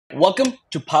Welcome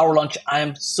to Power Lunch. I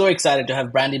am so excited to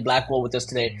have Brandy Blackwell with us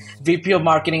today, VP of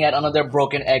Marketing at Another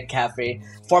Broken Egg Cafe,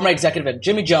 former executive at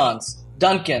Jimmy John's,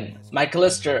 Dunkin', Michael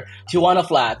Lister, Tijuana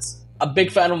Flats, a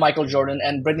big fan of Michael Jordan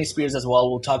and Britney Spears as well.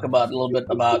 We'll talk about a little bit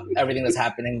about everything that's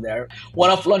happening there. One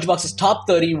of Lunchbox's top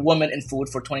 30 women in food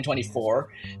for 2024,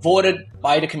 voted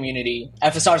by the community.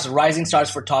 FSR's Rising Stars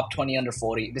for top 20 under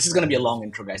 40. This is going to be a long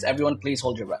intro, guys. Everyone, please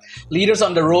hold your breath. Leaders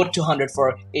on the road to 100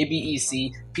 for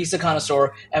ABEC, Pizza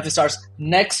Connoisseur, FSR's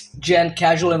Next Gen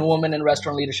Casual and Women in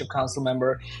Restaurant Leadership Council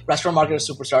member, restaurant marketer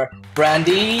superstar,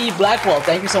 Brandy Blackwell.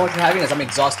 Thank you so much for having us. I'm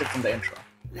exhausted from the intro.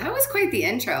 That was quite the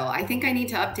intro. I think I need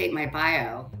to update my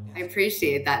bio. I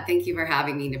appreciate that. Thank you for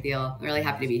having me, Nabil. I'm really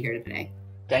happy to be here today.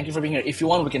 Thank you for being here. If you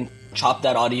want, we can chop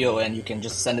that audio and you can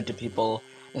just send it to people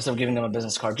instead of giving them a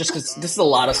business card. Just because this is a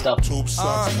lot of stuff. Tube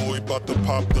socks, boy, about to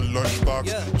pop the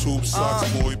lunchbox. Tube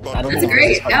socks, boy, about That's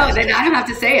great. No, then I don't have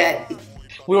to say it.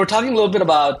 We were talking a little bit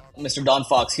about Mr. Don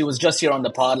Fox. He was just here on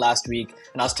the pod last week,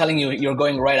 and I was telling you you're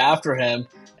going right after him,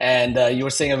 and you were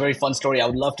saying a very fun story. I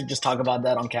would love to just talk about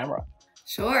that on camera.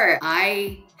 Sure.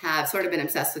 I have sort of been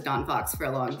obsessed with Don Fox for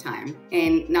a long time,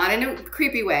 and not in a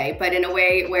creepy way, but in a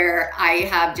way where I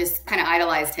have just kind of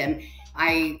idolized him.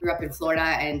 I grew up in Florida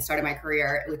and started my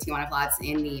career with Tijuana Flats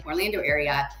in the Orlando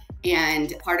area,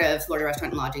 and part of Florida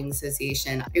Restaurant and Lodging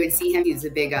Association. I would see him. He was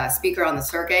a big speaker on the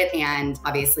circuit, and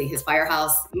obviously his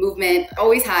Firehouse movement.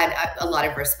 Always had a lot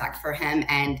of respect for him,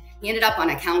 and he ended up on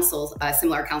a council, a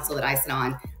similar council that I sit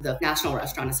on, the National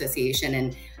Restaurant Association,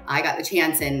 and I got the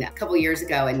chance a couple years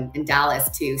ago in Dallas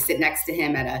to sit next to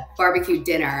him at a barbecue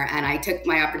dinner, and I took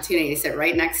my opportunity to sit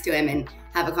right next to him and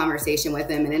have a conversation with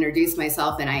him and introduce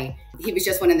myself. And he was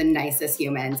just one of the nicest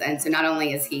humans. And so not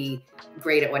only is he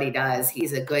great at what he does,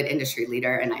 he's a good industry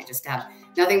leader, and I just have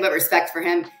nothing but respect for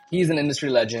him. He's an industry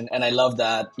legend, and I love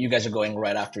that you guys are going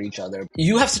right after each other.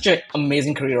 You have such an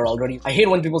amazing career already. I hate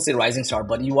when people say rising star,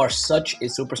 but you are such a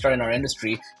superstar in our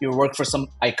industry. You worked for some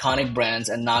iconic brands,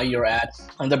 and now you're at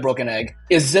Another Broken Egg.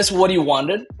 Is this what you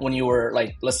wanted when you were,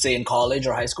 like, let's say in college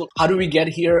or high school? How do we get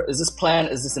here? Is this planned?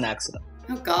 Is this an accident?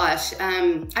 Oh gosh,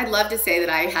 I'd love to say that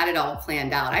I had it all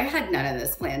planned out. I had none of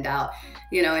this planned out.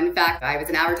 In fact, I was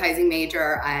an advertising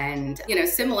major and,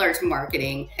 similar to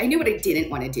marketing. I knew what I didn't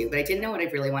want to do, but I didn't know what I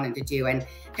really wanted to do, and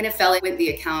kind of fell in with the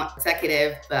account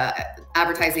executive,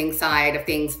 advertising side of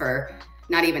things for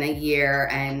not even a year.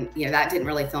 And, that didn't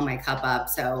really fill my cup up.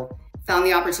 So found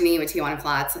the opportunity with Tijuana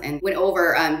Flats and went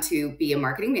over to be a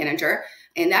marketing manager.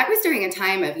 And that was during a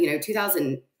time of,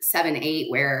 2007, 8,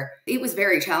 where it was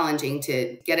very challenging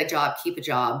to get a job, keep a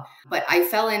job. But I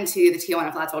fell into the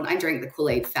Tijuana Flats world. I drank the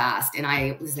Kool-Aid fast, and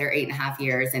I was there 8.5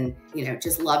 years, and,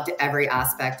 just loved every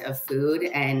aspect of food,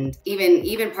 and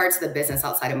even parts of the business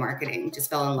outside of marketing. Just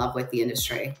fell in love with the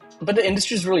industry. But the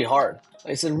industry is really hard.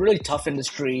 It's a really tough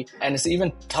industry, and it's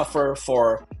even tougher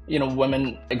for,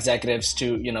 women executives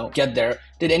to, get there.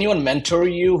 Did anyone mentor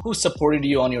you? Who supported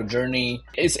you on your journey?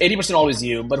 It's 80% always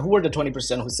you, but who were the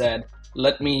 20% who said,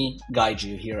 let me guide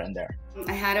you here and there?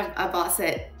 I had a boss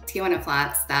at Tijuana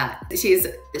Flats that she's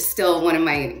still one of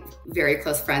my very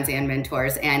close friends and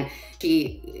mentors, and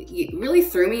she really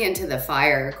threw me into the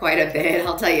fire quite a bit.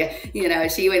 I'll tell you,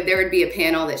 there would be a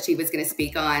panel that she was going to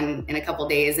speak on in a couple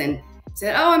days, and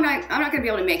said, "Oh, I'm not going to be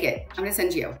able to make it. I'm going to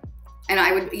send you." And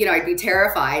I would, I'd be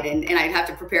terrified, and I'd have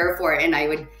to prepare for it, and I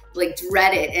would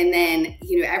dread it. And then,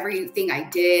 everything I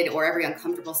did, or every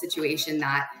uncomfortable situation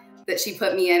that she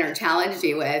put me in or challenged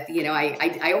me with,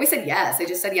 I always said yes. I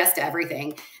just said yes to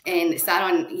everything, and sat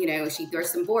on, there's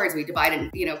some boards, we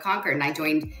divided, conquered, and I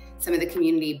joined some of the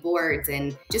community boards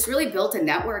and just really built a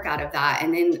network out of that.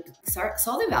 And then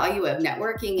saw the value of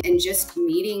networking and just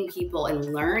meeting people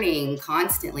and learning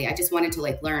constantly. I just wanted to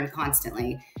learn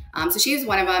constantly. So she was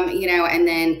one of them, and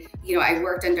then, I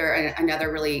worked under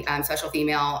another really special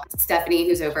female, Stephanie,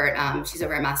 who's she's over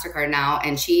at MasterCard now.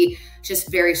 And she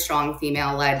just very strong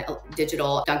female led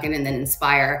digital Dunkin' and then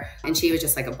Inspire. And she was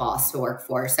just like a boss to work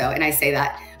for. So, and I say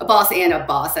that a boss and a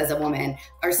boss as a woman.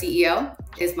 Our CEO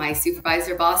is my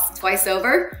supervisor boss twice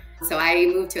over. So I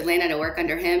moved to Atlanta to work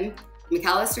under him,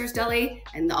 McAllister's Deli,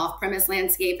 and the off-premise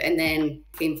landscape, and then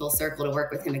came full circle to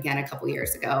work with him again a couple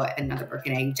years ago at Another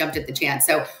Broken Egg, jumped at the chance.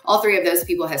 So all three of those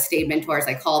people have stayed mentors.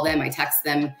 I call them, I text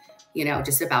them,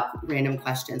 just about random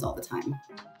questions all the time.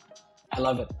 I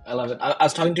love it. I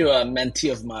was talking to a mentee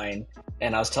of mine,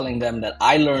 and I was telling them that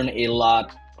I learn a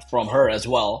lot from her as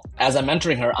well. As I'm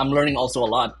mentoring her, I'm learning also a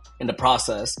lot in the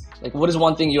process. What is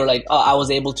one thing you're like, oh, I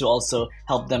was able to also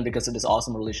help them because of this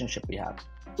awesome relationship we have?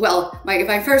 Well,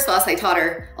 my first boss, I taught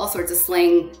her all sorts of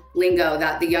slang lingo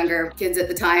that the younger kids at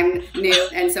the time knew.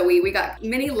 And so we got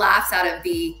many laughs out of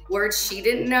the words she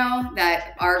didn't know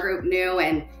that our group knew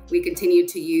and we continued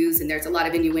to use. And there's a lot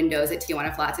of innuendos at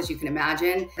Tijuana Flats, as you can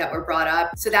imagine, that were brought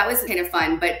up. So that was kind of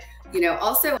fun. But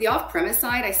also the off-premise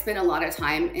side, I spent a lot of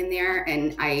time in there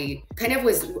and I kind of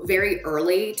was very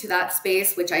early to that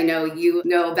space, which I know you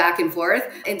know back and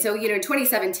forth. And so, in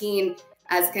 2017,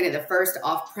 as kind of the first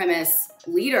off-premise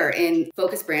leader in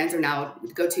focus brands, or now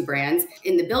go-to brands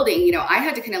in the building, I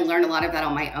had to kind of learn a lot of that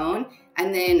on my own.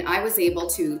 And then I was able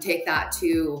to take that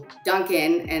to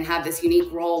Dunkin' and have this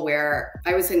unique role where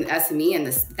I was an SME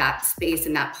in that space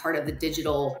and that part of the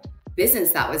digital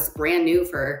business that was brand new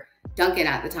for Dunkin'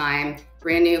 at the time,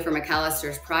 brand new for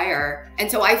McAllister's prior. And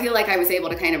so I feel like I was able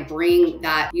to kind of bring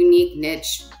that unique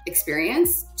niche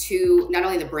experience to not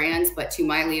only the brands, but to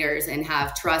my leaders and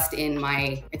have trust in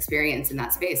my experience in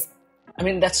that space. I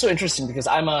mean, that's so interesting because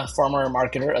I'm a former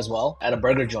marketer as well at a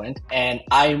burger joint. And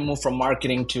I moved from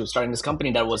marketing to starting this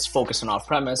company that was focused on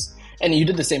off-premise. And you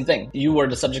did the same thing. You were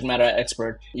the subject matter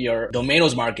expert. Your domain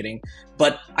was marketing.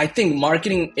 But I think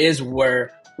marketing is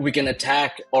where we can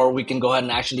attack, or we can go ahead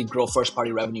and actually grow first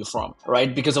party revenue from,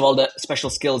 right? Because of all the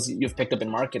special skills you've picked up in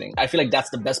marketing. I feel like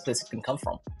that's the best place it can come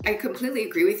from. I completely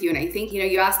agree with you. And I think,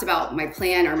 you asked about my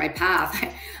plan or my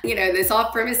path. This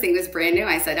off-premise thing was brand new.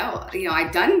 I said,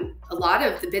 I've done a lot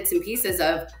of the bits and pieces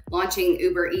of launching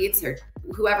Uber Eats or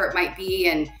whoever it might be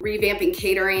and revamping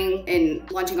catering and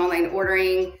launching online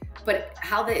ordering. But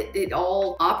how it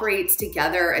all operates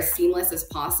together as seamless as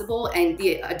possible, and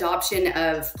the adoption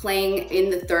of playing in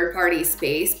the third-party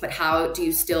space, but how do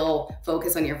you still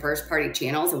focus on your first-party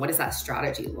channels, and what does that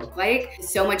strategy look like?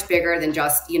 It's so much bigger than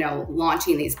just,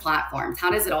 launching these platforms.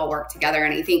 How does it all work together?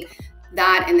 And I think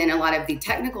that, and then a lot of the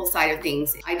technical side of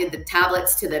things. I did the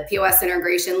tablets to the POS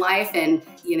integration life and,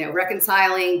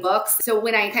 reconciling books. So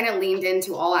when I kind of leaned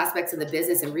into all aspects of the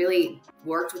business and really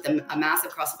worked with a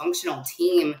massive cross-functional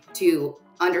team to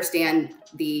understand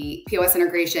the POS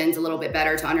integrations a little bit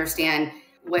better, to understand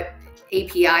what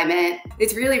API meant.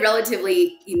 It's really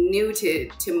relatively new to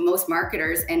most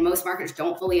marketers, and most marketers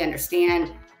don't fully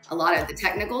understand a lot of the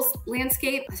technical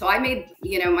landscape. So I made,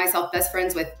 myself best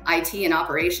friends with IT and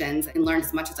operations and learned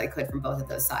as much as I could from both of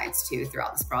those sides too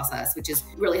throughout this process, which has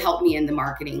really helped me in the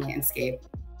marketing landscape.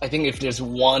 I think if there's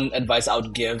one advice I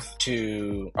would give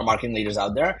to our marketing leaders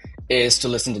out there is to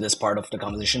listen to this part of the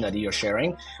conversation that you're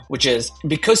sharing, which is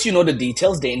because you know the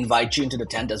details, they invite you into the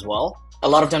tent as well. A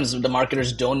lot of times the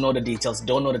marketers don't know the details,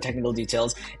 don't know the technical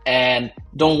details, and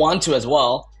don't want to as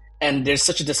well. And there's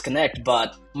such a disconnect,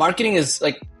 but marketing is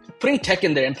like putting tech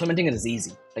in there, implementing it is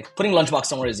easy. Like putting Lunchbox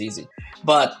somewhere is easy,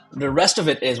 but the rest of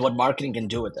it is what marketing can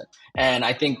do with it. And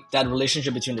I think that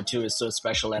relationship between the two is so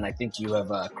special, and I think you have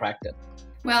cracked it.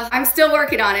 Well, I'm still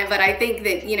working on it, but I think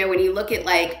that, when you look at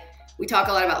we talk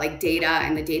a lot about data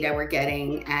and the data we're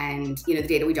getting and, the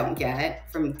data we don't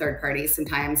get from third parties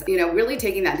sometimes, really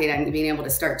taking that data and being able to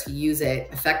start to use it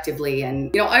effectively.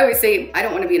 And, I always say, I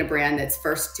don't want to be in a brand that's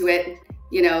first to it,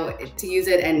 to use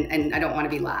it, and I don't want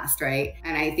to be last, right?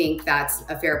 And I think that's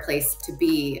a fair place to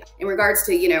be. In regards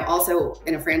to, also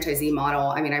in a franchisee model,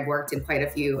 I mean, I've worked in quite a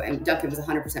few, and Dunkin' was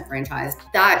 100% franchised.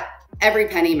 That every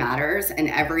penny matters, and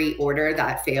every order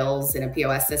that fails in a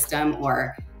POS system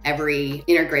or every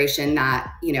integration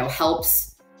that,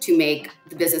 helps to make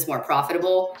the business more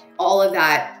profitable, all of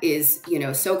that is,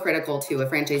 so critical to a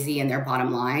franchisee and their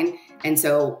bottom line. And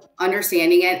so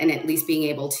understanding it and at least being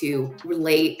able to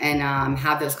relate and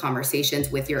have those conversations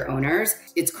with your owners,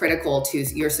 it's critical to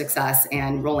your success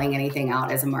and rolling anything out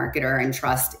as a marketer, and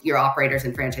trust your operators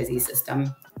and franchisee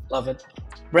system. Love it.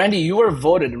 Brandy, you were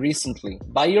voted recently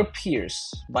by your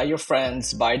peers, by your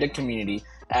friends, by the community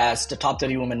as the top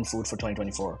 30 women in food for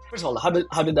 2024. First of all, how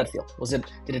did that feel?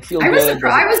 Did it feel good?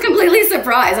 I was completely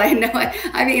surprised. I know it.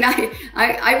 I mean,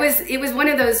 it was one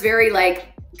of those very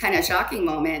kind of shocking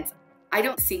moments. I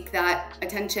don't seek that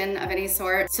attention of any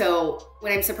sort. So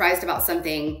when I'm surprised about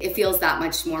something, it feels that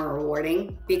much more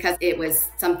rewarding because it was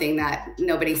something that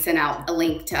nobody sent out a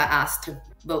link to ask to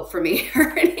vote for me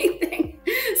or anything.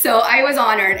 So I was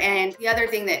honored. And the other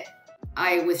thing that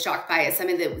I was shocked by is some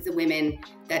of the women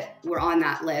that were on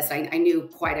that list. I knew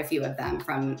quite a few of them,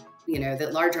 from the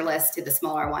larger list to the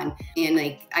smaller one. And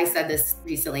I said this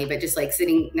recently, but just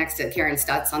sitting next to Karen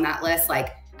Stutz on that list,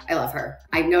 I love her.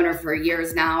 I've known her for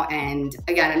years now, and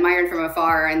again, admired from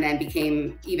afar, and then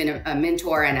became even a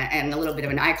mentor and a little bit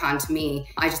of an icon to me.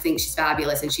 I just think she's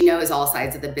fabulous, and she knows all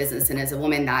sides of the business, and is a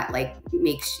woman that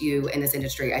makes you in this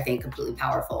industry, I think, completely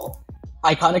powerful.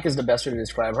 Iconic is the best way to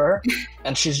describe her.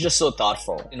 And she's just so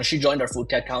thoughtful. She joined our Food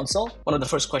Tech Council. One of the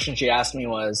first questions she asked me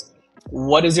was,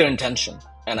 what is your intention?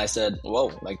 And I said,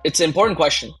 whoa, it's an important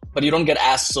question, but you don't get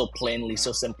asked so plainly,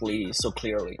 so simply, so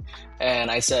clearly.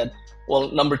 And I said,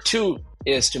 well, number 2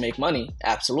 is to make money.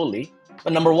 Absolutely.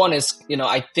 But number 1 is,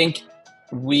 I think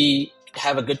we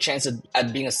have a good chance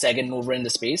at being a second mover in the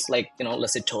space.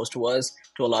 Let's say Toast was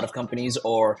to a lot of companies,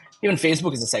 or even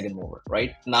Facebook is a second mover,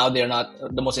 right? Now they're not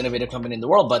the most innovative company in the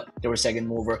world, but they were a second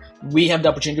mover. We have the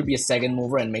opportunity to be a second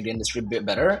mover and make the industry a bit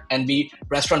better and be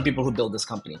restaurant people who build this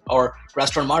company or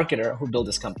restaurant marketer who build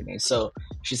this company. So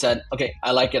she said, okay,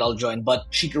 I like it, I'll join. But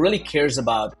she really cares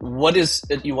about what is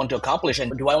it you want to accomplish,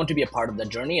 and do I want to be a part of that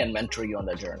journey and mentor you on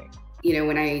that journey?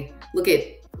 When I look at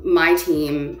my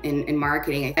team in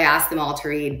marketing, I asked them all to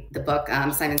read the book,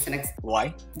 Simon Sinek's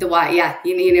Why? The Why, yeah.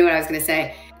 You knew what I was going to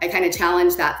say. I kind of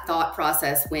challenge that thought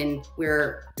process when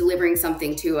we're delivering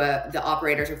something to the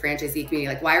operators or franchisee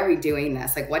community. Why are we doing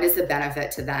this? What is the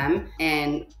benefit to them?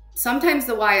 And sometimes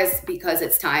the why is because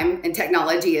it's time and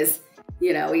technology is,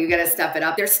 you got to step it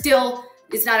up.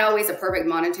 It's not always a perfect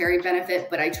monetary benefit,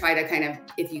 but I try to kind of,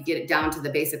 if you get it down to the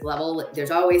basic level, there's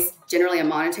always generally a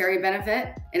monetary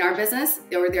benefit in our business,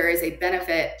 or there is a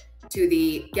benefit to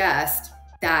the guest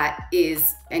that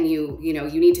is, and you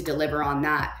need to deliver on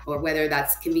that, or whether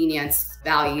that's convenience,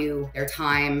 value, their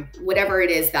time, whatever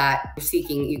it is that you're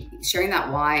seeking, sharing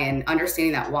that why and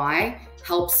understanding that why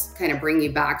helps kind of bring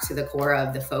you back to the core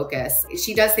of the focus.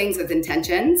 She does things with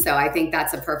intention. So I think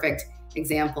that's a perfect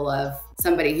example of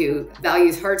somebody who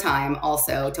values her time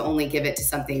also to only give it to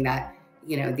something that,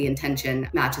 the intention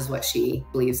matches what she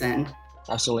believes in.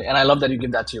 Absolutely. And I love that you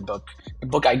give that to your book. The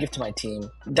book I give to my team,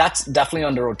 that's definitely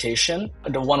under rotation.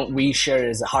 The one we share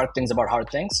is Hard Things About Hard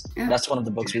Things. Yeah. That's one of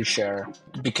the books we share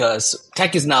because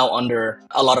tech is now under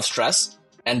a lot of stress.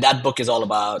 And that book is all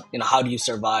about, how do you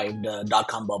survive the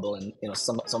dot-com bubble and,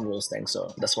 some of those things.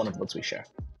 So that's one of the books we share.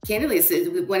 Candidly, it's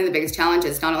one of the biggest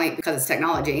challenges, not only because it's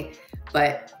technology,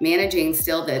 but managing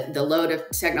still the load of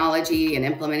technology and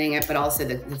implementing it, but also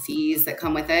the fees that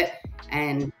come with it.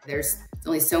 And there's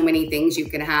only so many things you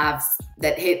can have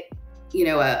that hit,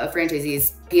 a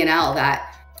franchisee's P&L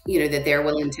that, that they're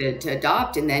willing to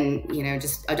adopt. And then,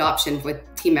 just adoption with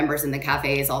team members in the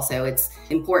cafes. Also, it's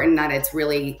important that it's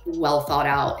really well thought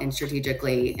out and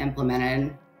strategically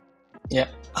implemented. Yeah.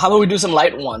 How about we do some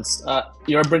light ones?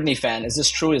 You're a Britney fan. Is this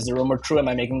true? Is the rumor true? Am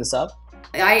I making this up?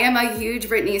 I am a huge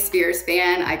Britney Spears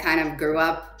fan. I kind of grew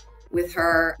up with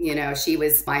her. She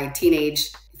was my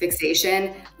teenage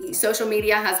fixation. Social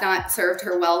media has not served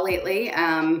her well lately.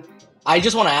 I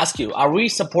just want to ask you, are we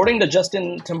supporting the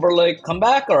Justin Timberlake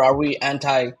comeback or are we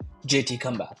anti-JT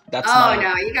comeback?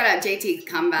 No, you got a JT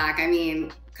comeback. I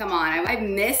mean, come on. I've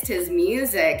missed his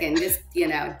music and just,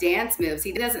 dance moves.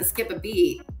 He doesn't skip a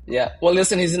beat. Yeah. Well,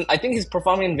 listen, I think he's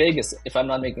performing in Vegas, if I'm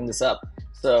not making this up.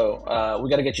 So we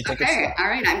got to get you tickets. Okay. All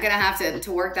right. I'm going to have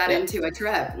to work that into a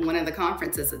trip. One of the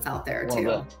conferences that's out there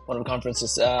too. One of the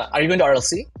conferences. Are you going to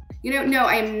RLC? No,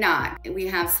 I'm not. We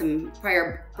have some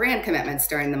prior brand commitments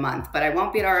during the month, but I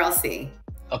won't be at RLC.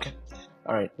 Okay.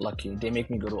 All right. Lucky. They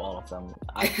make me go to all of them.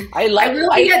 I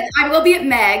will be at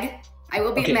MEG. I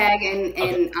will be at MEG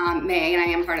in May, and I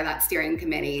am part of that steering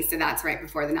committee. So that's right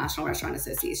before the National Restaurant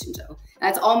Association show.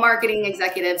 That's all marketing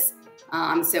executives.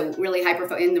 So really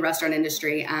in the restaurant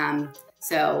industry.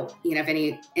 So, if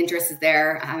any interest is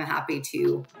there, I'm happy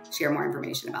to share more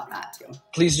information about that too.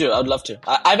 Please do. I would love to.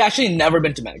 I've actually never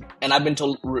been to MEG, and I've been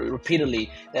told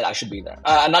repeatedly that I should be there.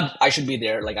 Not I should be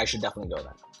there, I should definitely go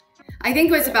there. I think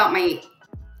it was about my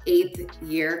 8th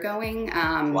year going.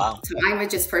 Wow. So I was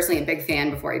just personally a big fan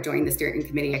before I joined the steering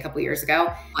committee a couple years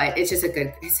ago. But it's just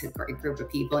it's a great group of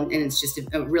people, and it's just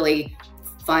a really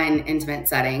fun, intimate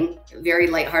setting, very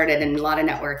lighthearted and a lot of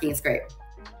networking. It's great.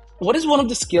 What is one of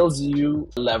the skills you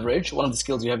leverage,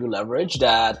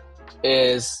 that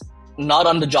is not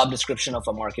on the job description of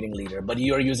a marketing leader, but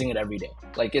you're using it every day?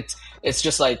 It's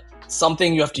just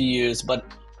something you have to use, but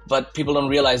people don't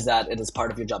realize that it is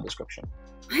part of your job description.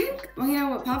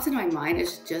 What pops into my mind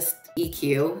is just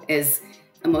EQ, is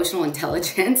emotional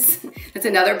intelligence. That's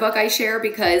another book I share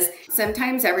because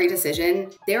sometimes every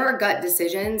decision, there are gut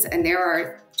decisions and there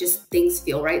are just things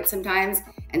feel right sometimes.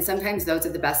 And sometimes those are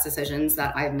the best decisions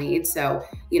that I've made. So,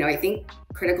 I think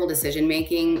critical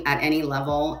decision-making at any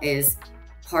level is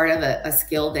part of a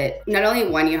skill that not only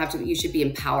you should be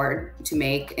empowered to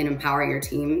make and empower your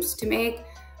teams to make,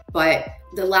 but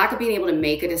the lack of being able to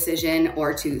make a decision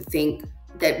or to think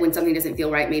that when something doesn't feel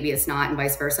right, maybe it's not, and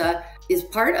vice versa, is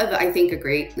part of, I think, a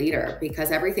great leader, because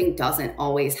everything doesn't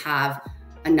always have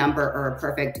a number or a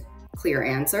perfect, clear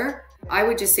answer. I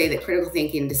would just say that critical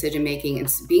thinking and decision making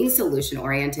and being solution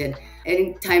oriented.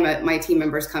 Anytime my team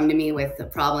members come to me with a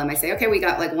problem, I say, okay, we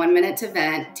got like 1 minute to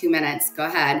vent, 2 minutes, go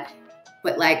ahead.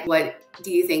 But like, what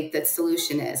do you think the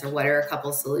solution is? Or what are a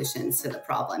couple solutions to the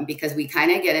problem? Because we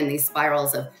kind of get in these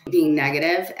spirals of being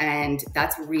negative, and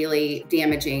that's really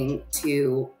damaging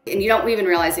and you don't even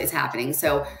realize it's happening.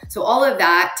 So all of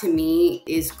that to me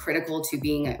is critical to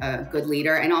being a good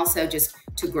leader, and also just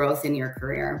to growth in your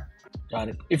career. Got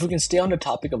it. If we can stay on the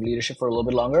topic of leadership for a little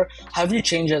bit longer, have you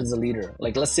changed as a leader?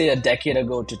 Like, let's say a decade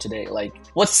ago to today, like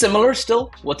what's similar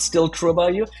still? What's still true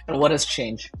about you, and what has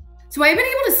changed? So I've been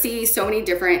able to see so many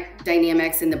different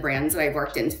dynamics in the brands that I've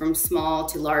worked in, from small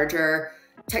to larger,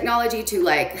 technology to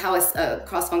like how a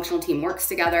cross-functional team works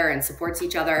together and supports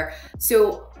each other.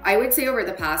 So I would say over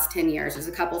the past 10 years, there's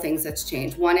a couple things that's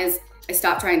changed. One is I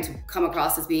stopped trying to come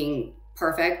across as being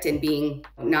perfect and being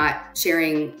not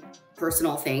sharing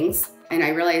personal things. And I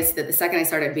realized that the second I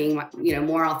started being,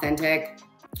 more authentic,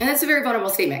 and that's a very vulnerable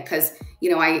statement because,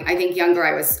 I think younger,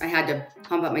 I had to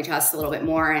pump up my chest a little bit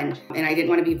more, and I didn't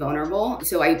want to be vulnerable.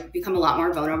 So I become a lot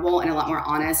more vulnerable and a lot more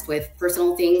honest with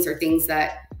personal things or things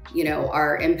that,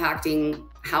 are impacting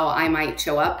how I might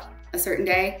show up a certain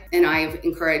day. And I've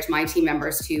encouraged my team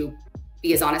members to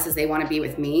be as honest as they want to be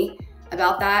with me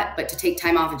about that, but to take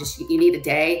time off, you need a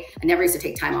day. I never used to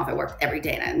take time off. I worked every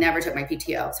day and I never took my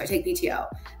PTO. So I take PTO,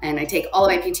 and I take all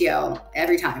of my PTO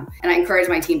every time. And I encourage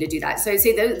my team to do that. So I'd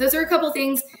say those are a couple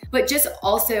things, but just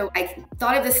also, I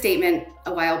thought of this statement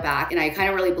a while back and I kind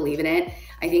of really believe in it.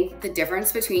 I think the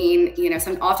difference between,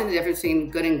 often the difference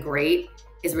between good and great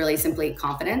is really simply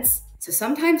confidence. So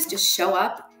sometimes just show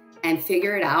up and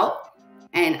figure it out.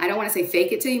 And I don't want to say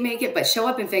fake it till you make it, but show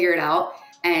up and figure it out.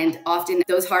 And often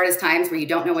those hardest times where you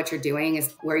don't know what you're doing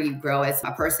is where you grow as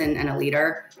a person and a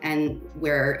leader, and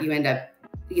where you end up,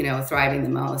 thriving the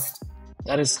most.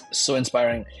 That is so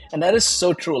inspiring. And that is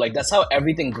so true. Like, that's how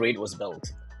everything great was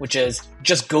built, which is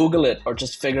just Google it or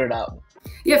just figure it out.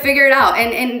 Yeah, figure it out.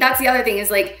 And that's the other thing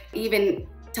is, like, even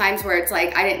times where it's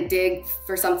like, I didn't dig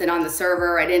for something on the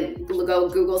server, I didn't go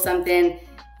Google something,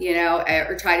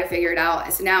 or try to figure it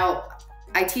out. So now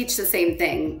I teach the same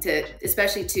thing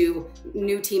especially to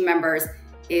new team members,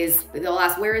 is they'll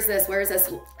ask, where is this?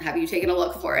 Have you taken a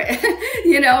look for it?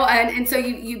 And so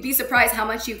you'd be surprised how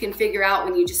much you can figure out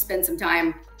when you just spend some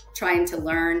time trying to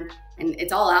learn. And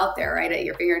it's all out there, right? At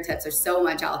your fingertips. There's so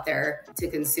much out there to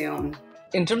consume.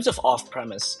 In terms of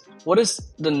off-premise, what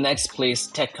is the next place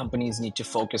tech companies need to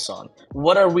focus on?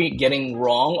 What are we getting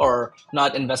wrong or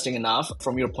not investing enough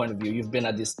from your point of view? You've been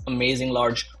at these amazing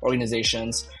large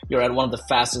organizations. You're at one of the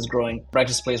fastest growing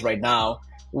breakfast places right now.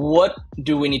 What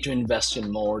do we need to invest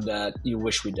in more that you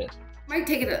wish we did? I might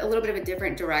take it a little bit of a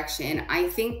different direction. I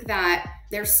think that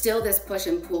there's still this push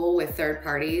and pull with third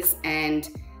parties, and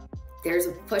there's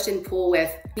a push and pull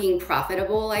with being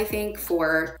profitable, I think,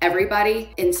 for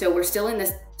everybody. And so we're still in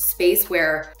this space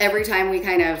where every time we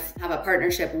kind of have a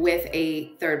partnership with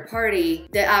a third party,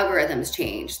 the algorithms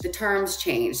change, the terms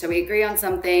change. So we agree on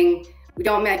something, we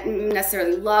don't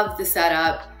necessarily love the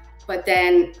setup, but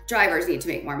then drivers need to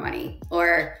make more money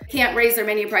or can't raise their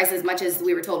menu price as much as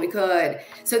we were told we could.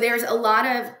 So there's a lot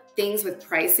of things with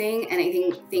pricing, and I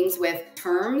think things with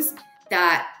terms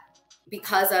that,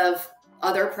 because of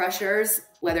other pressures,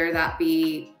 whether that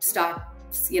be stock,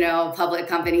 public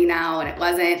company now and it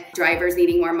wasn't, drivers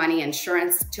needing more money,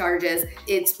 insurance charges,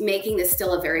 it's making this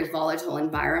still a very volatile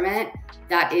environment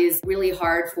that is really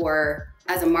hard for,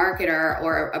 as a marketer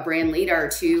or a brand leader,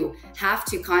 to have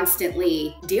to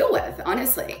constantly deal with.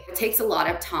 Honestly, it takes a lot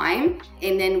of time,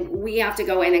 and then we have to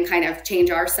go in and kind of change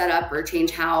our setup or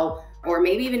change how, or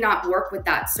maybe even not work with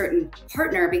that certain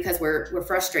partner because we're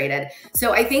frustrated.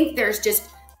 So I think there's just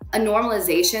a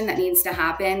normalization that needs to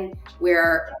happen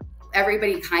where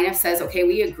everybody kind of says, okay,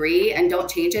 we agree and don't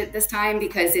change it this time,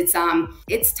 because it's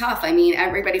tough. I mean,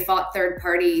 everybody fought third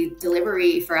party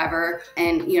delivery forever,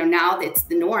 and now it's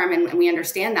the norm, and we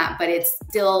understand that, but it's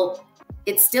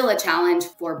still a challenge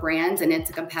for brands, and it's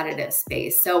a competitive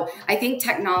space. So I think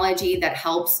technology that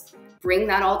helps bring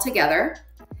that all together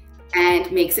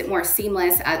and makes it more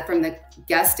seamless from the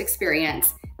guest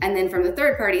experience, and then from the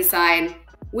third party side,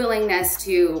 willingness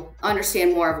to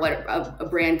understand more of what a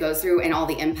brand goes through and all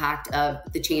the impact of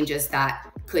the changes that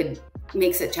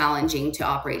makes it challenging to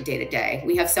operate day to day.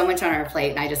 We have so much on our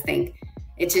plate, and I just think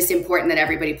it's just important that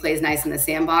everybody plays nice in the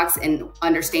sandbox and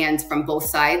understands from both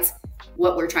sides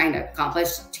what we're trying to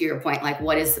accomplish. To your point, like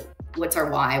what's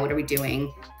our why? What are we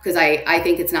doing? Because I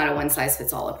think it's not a one size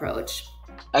fits all approach.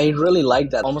 I really like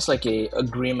that. Almost like a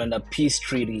agreement, a peace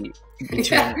treaty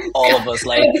between all of us.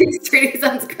 Like peace treaty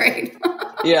sounds great.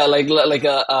 yeah, like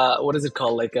a what is it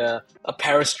called? Like a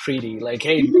Paris treaty. Like,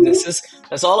 hey,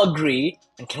 let's all agree,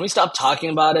 and can we stop talking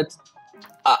about it?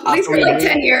 At least for like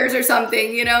 10 years or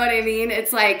something. You know what I mean?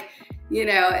 It's like,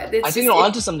 I think you're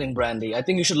onto something, Brandy. I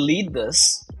think you should lead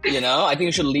this. I think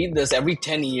you should lead this every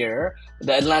 10-year,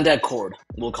 the Atlanta Accord,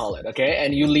 we'll call it, okay?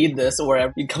 And you lead this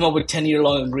where you come up with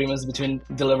 10-year-long agreements between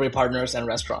delivery partners and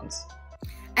restaurants.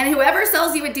 And whoever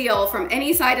sells you a deal from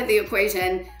any side of the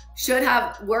equation should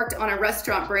have worked on a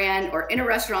restaurant brand or in a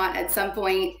restaurant at some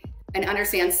point and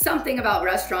understand something about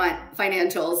restaurant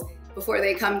financials before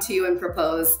they come to you and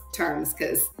propose terms,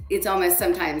 because it's almost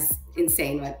sometimes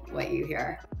insane what you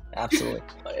hear. Absolutely.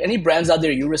 Any brands out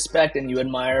there you respect and you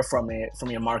admire from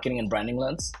your marketing and branding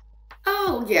lens?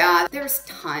 Oh yeah, there's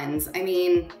tons. I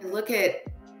mean, look at,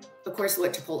 of course,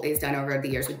 what Chipotle's done over the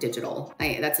years with digital.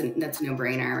 That's a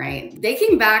no-brainer, right? They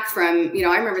came back from,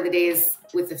 I remember the days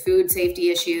with the food safety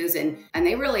issues and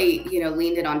they really,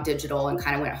 leaned in on digital and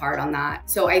kind of went hard on that.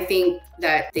 So I think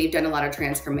that they've done a lot of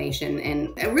transformation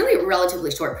in a really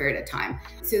relatively short period of time.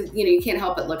 So, you can't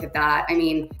help but look at that. I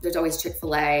mean, there's always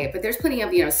Chick-fil-A, but there's plenty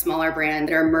of, smaller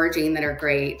brands that are emerging that are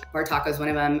great. Bar Taco's one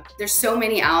of them. There's so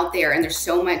many out there and there's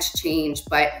so much change,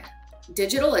 but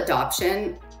digital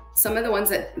adoption, some of the ones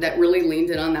that really leaned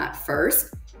in on that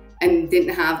first and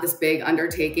didn't have this big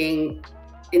undertaking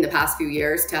in the past few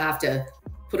years to have to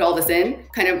put all this in,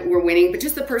 kind of were winning. But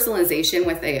just the personalization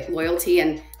with the loyalty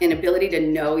and ability to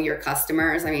know your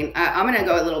customers. I mean, I'm going to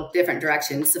go a little different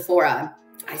direction. Sephora.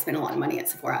 I spend a lot of money at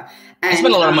Sephora. And, I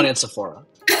spend a lot of money at Sephora.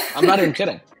 I'm not even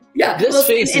kidding. Yeah. This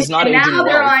face is not aging well. Now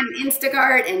they're well. on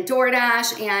Instacart and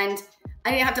DoorDash, and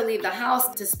I didn't have to leave the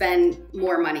house to spend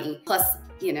more money. Plus,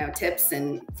 tips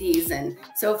and fees and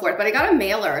so forth. But I got a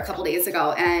mailer a couple days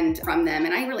ago and from them,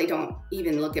 and I really don't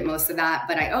even look at most of that,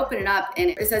 but I open it up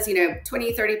and it says,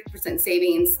 20-30%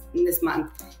 savings in this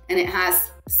month. And it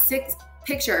has 6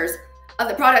 pictures of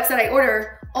the products that I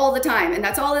order all the time. And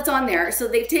that's all that's on there. So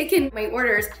they've taken my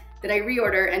orders that I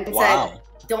reorder and said,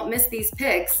 don't miss these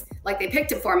pics. Like they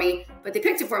picked it for me, but they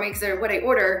picked it for me because they're what I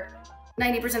order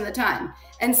 90% of the time.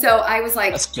 And so I was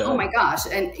like, oh my gosh.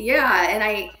 And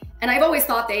yeah, and I've always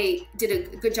thought they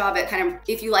did a good job at kind of,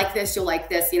 if you like this, you'll like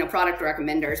this, product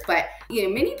recommenders. But,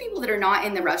 many people that are not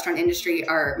in the restaurant industry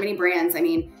many brands,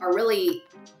 are really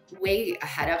way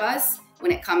ahead of us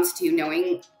when it comes to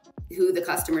knowing who the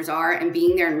customers are and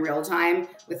being there in real time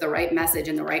with the right message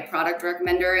and the right product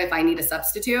recommender. If I need a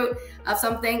substitute of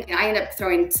something, and I end up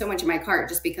throwing so much in my cart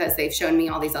just because they've shown me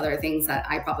all these other things that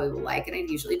I probably will like, and I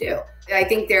usually do. I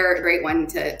think they're a great one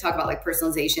to talk about, like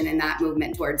personalization and that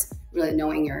movement towards really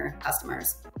knowing your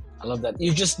customers. I love that.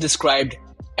 You just described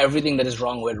everything that is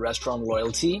wrong with restaurant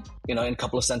loyalty, in a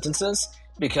couple of sentences,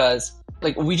 because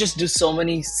like we just do so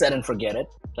many set and forget it,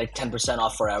 like 10%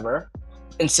 off forever,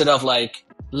 instead of like,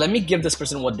 let me give this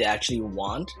person what they actually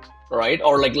want, right?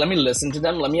 Or like, let me listen to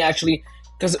them. Let me actually,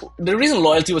 because the reason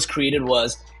loyalty was created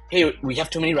was, hey, we have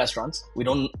too many restaurants. We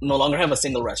no longer have a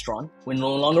single restaurant. We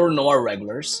no longer know our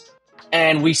regulars.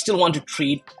 And we still want to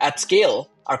treat at scale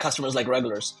our customers like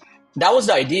regulars. That was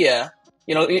the idea.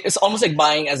 It's almost like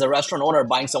buying, as a restaurant owner,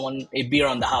 buying someone a beer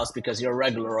on the house because you're a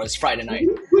regular or it's Friday night.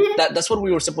 That's what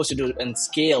we were supposed to do and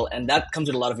scale. And that comes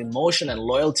with a lot of emotion and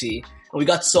loyalty. And we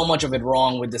got so much of it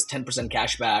wrong with this 10%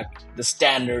 cashback, the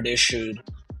standard issued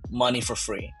money for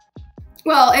free.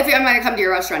 Well, if I'm going to come to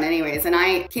your restaurant anyways, and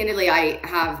I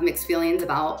have mixed feelings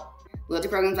about loyalty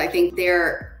programs. I think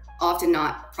they're often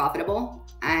not profitable.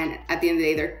 And at the end of the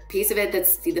day, they're a piece of it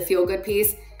that's the feel-good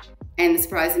piece and the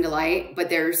surprise and delight, but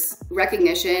there's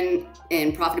recognition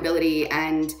and profitability,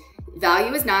 and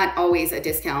value is not always a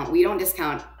discount. We don't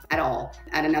discount at all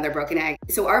at Another Broken Egg.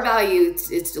 So our value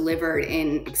is delivered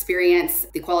in experience,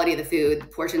 the quality of the food, the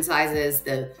portion sizes,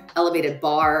 the elevated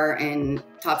bar and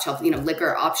top shelf,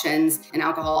 liquor options and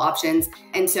alcohol options.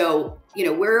 And so,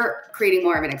 we're creating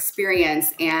more of an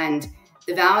experience, and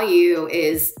the value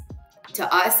is,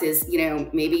 to us, is,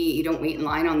 maybe you don't wait in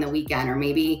line on the weekend, or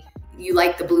maybe you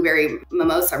like the blueberry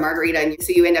mimosa or margarita, and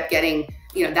so you end up getting,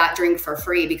 that drink for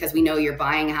free because we know your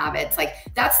buying habits. Like,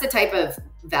 that's the type of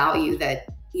value that,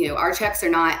 our checks are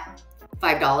not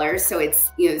 $5. So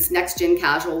it's, this next gen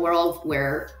casual world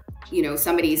where,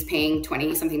 somebody's paying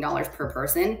 $20-something per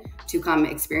person to come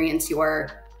experience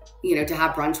your, to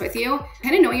have brunch with you.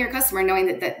 Kind of knowing your customer, knowing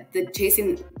that the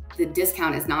chasing the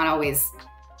discount is not always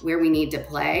where we need to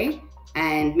play,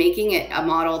 and making it a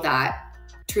model that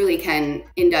truly can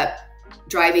end up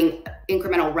driving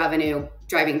incremental revenue,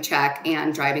 driving check,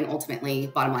 and driving ultimately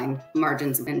bottom line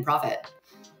margins and profit.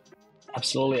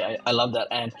 Absolutely. I love that.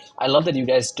 And I love that you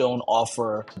guys don't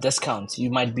offer discounts. You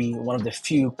might be one of the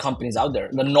few companies out there.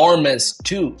 The norm is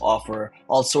to offer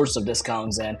all sorts of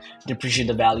discounts and depreciate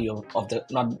the value of the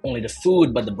not only the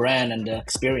food, but the brand and the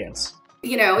experience.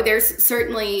 You know, there's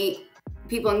certainly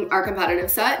people in our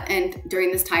competitive set. And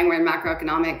during this time where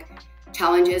macroeconomic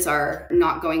challenges are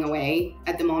not going away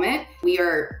at the moment, we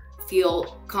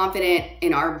feel confident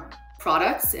in our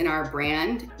products, in our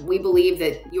brand. We believe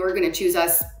that you're going to choose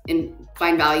us and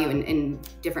find value in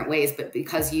different ways, but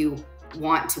because you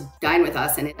want to dine with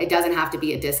us, and it doesn't have to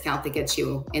be a discount that gets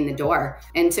you in the door.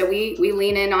 And so we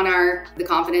lean in on the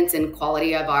confidence and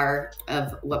quality of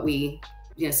what we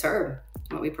serve,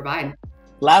 what we provide.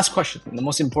 Last question, the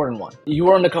most important one. You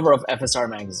were on the cover of FSR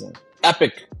magazine.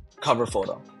 Epic cover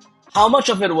photo. How much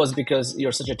of it was because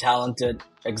you're such a talented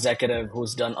executive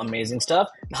who's done amazing stuff?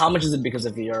 How much is it because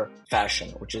of your fashion,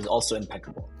 which is also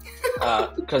impeccable?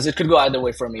 Because it could go either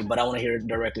way for me, but I want to hear it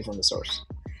directly from the source.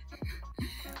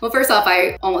 Well, first off,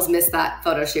 I almost missed that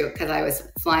photo shoot because I was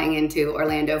flying into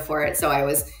Orlando for it. So I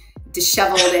was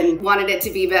disheveled and wanted it to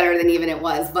be better than even it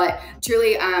was. But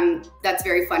truly, that's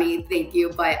very funny. Thank you.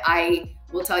 But I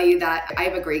will tell you that I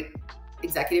have a great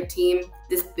executive team,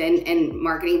 and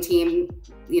marketing team,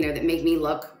 that make me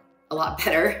look a lot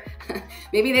better.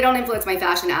 Maybe they don't influence my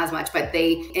fashion as much, but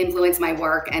they influence my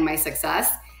work and my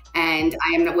success. And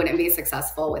I wouldn't be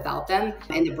successful without them.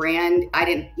 And the brand, I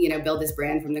didn't, build this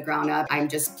brand from the ground up. I'm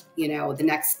just, the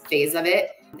next phase of it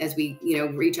as we,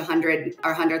 reach our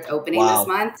 100th opening this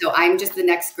month. So I'm just the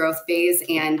next growth phase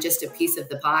and just a piece of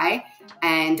the pie.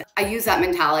 And I use that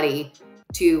mentality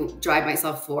to drive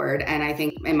myself forward. And I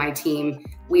think in my team,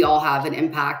 we all have an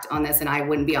impact on this, and I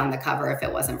wouldn't be on the cover if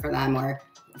it wasn't for them or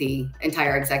the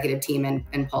entire executive team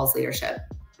and Paul's leadership.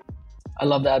 I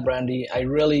love that, Brandy. I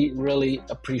really, really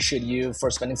appreciate you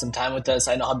for spending some time with us.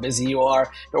 I know how busy you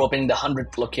are. You're opening the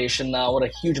 100th location now. What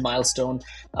a huge milestone,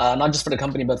 not just for the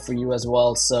company, but for you as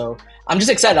well. So I'm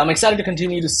just excited. I'm excited to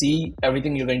continue to see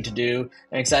everything you're going to do.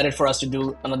 I'm excited for us to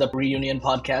do another reunion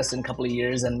podcast in a couple of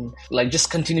years and just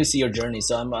continue to see your journey.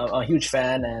 So I'm a huge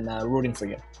fan and rooting for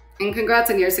you. And congrats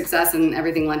on your success and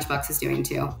everything Lunchbox is doing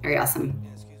too. Very awesome.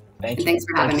 Thank you. Thanks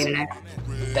for having me today.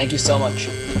 Thank you so much.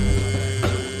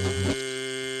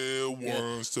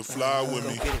 To fly with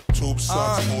me. Tube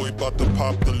socks, boy, about to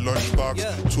pop the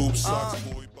lunchbox. Tube socks,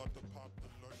 boy.